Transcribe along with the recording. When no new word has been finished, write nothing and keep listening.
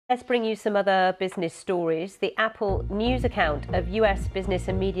Let's bring you some other business stories. The Apple news account of US business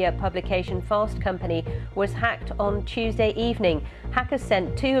and media publication Fast Company was hacked on Tuesday evening. Hackers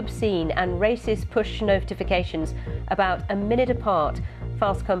sent 2 obscene and racist push notifications about a minute apart.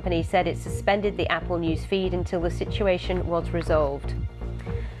 Fast Company said it suspended the Apple news feed until the situation was resolved.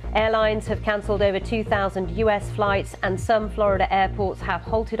 Airlines have cancelled over 2,000 US flights, and some Florida airports have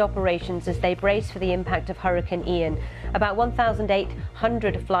halted operations as they brace for the impact of Hurricane Ian. About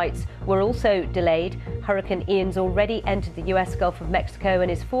 1,800 flights were also delayed. Hurricane Ian's already entered the US Gulf of Mexico and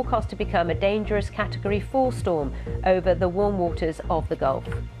is forecast to become a dangerous Category 4 storm over the warm waters of the Gulf.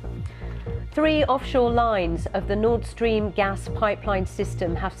 3 offshore lines of the Nord Stream gas pipeline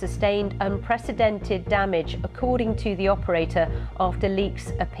system have sustained unprecedented damage, according to the operator, after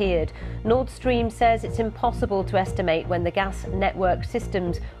leaks appeared. Nord Stream says it's impossible to estimate when the gas network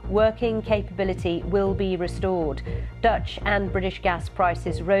system's working capability will be restored. Dutch and British gas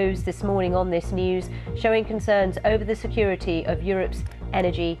prices rose this morning on this news, showing concerns over the security of Europe's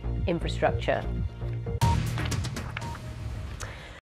energy infrastructure.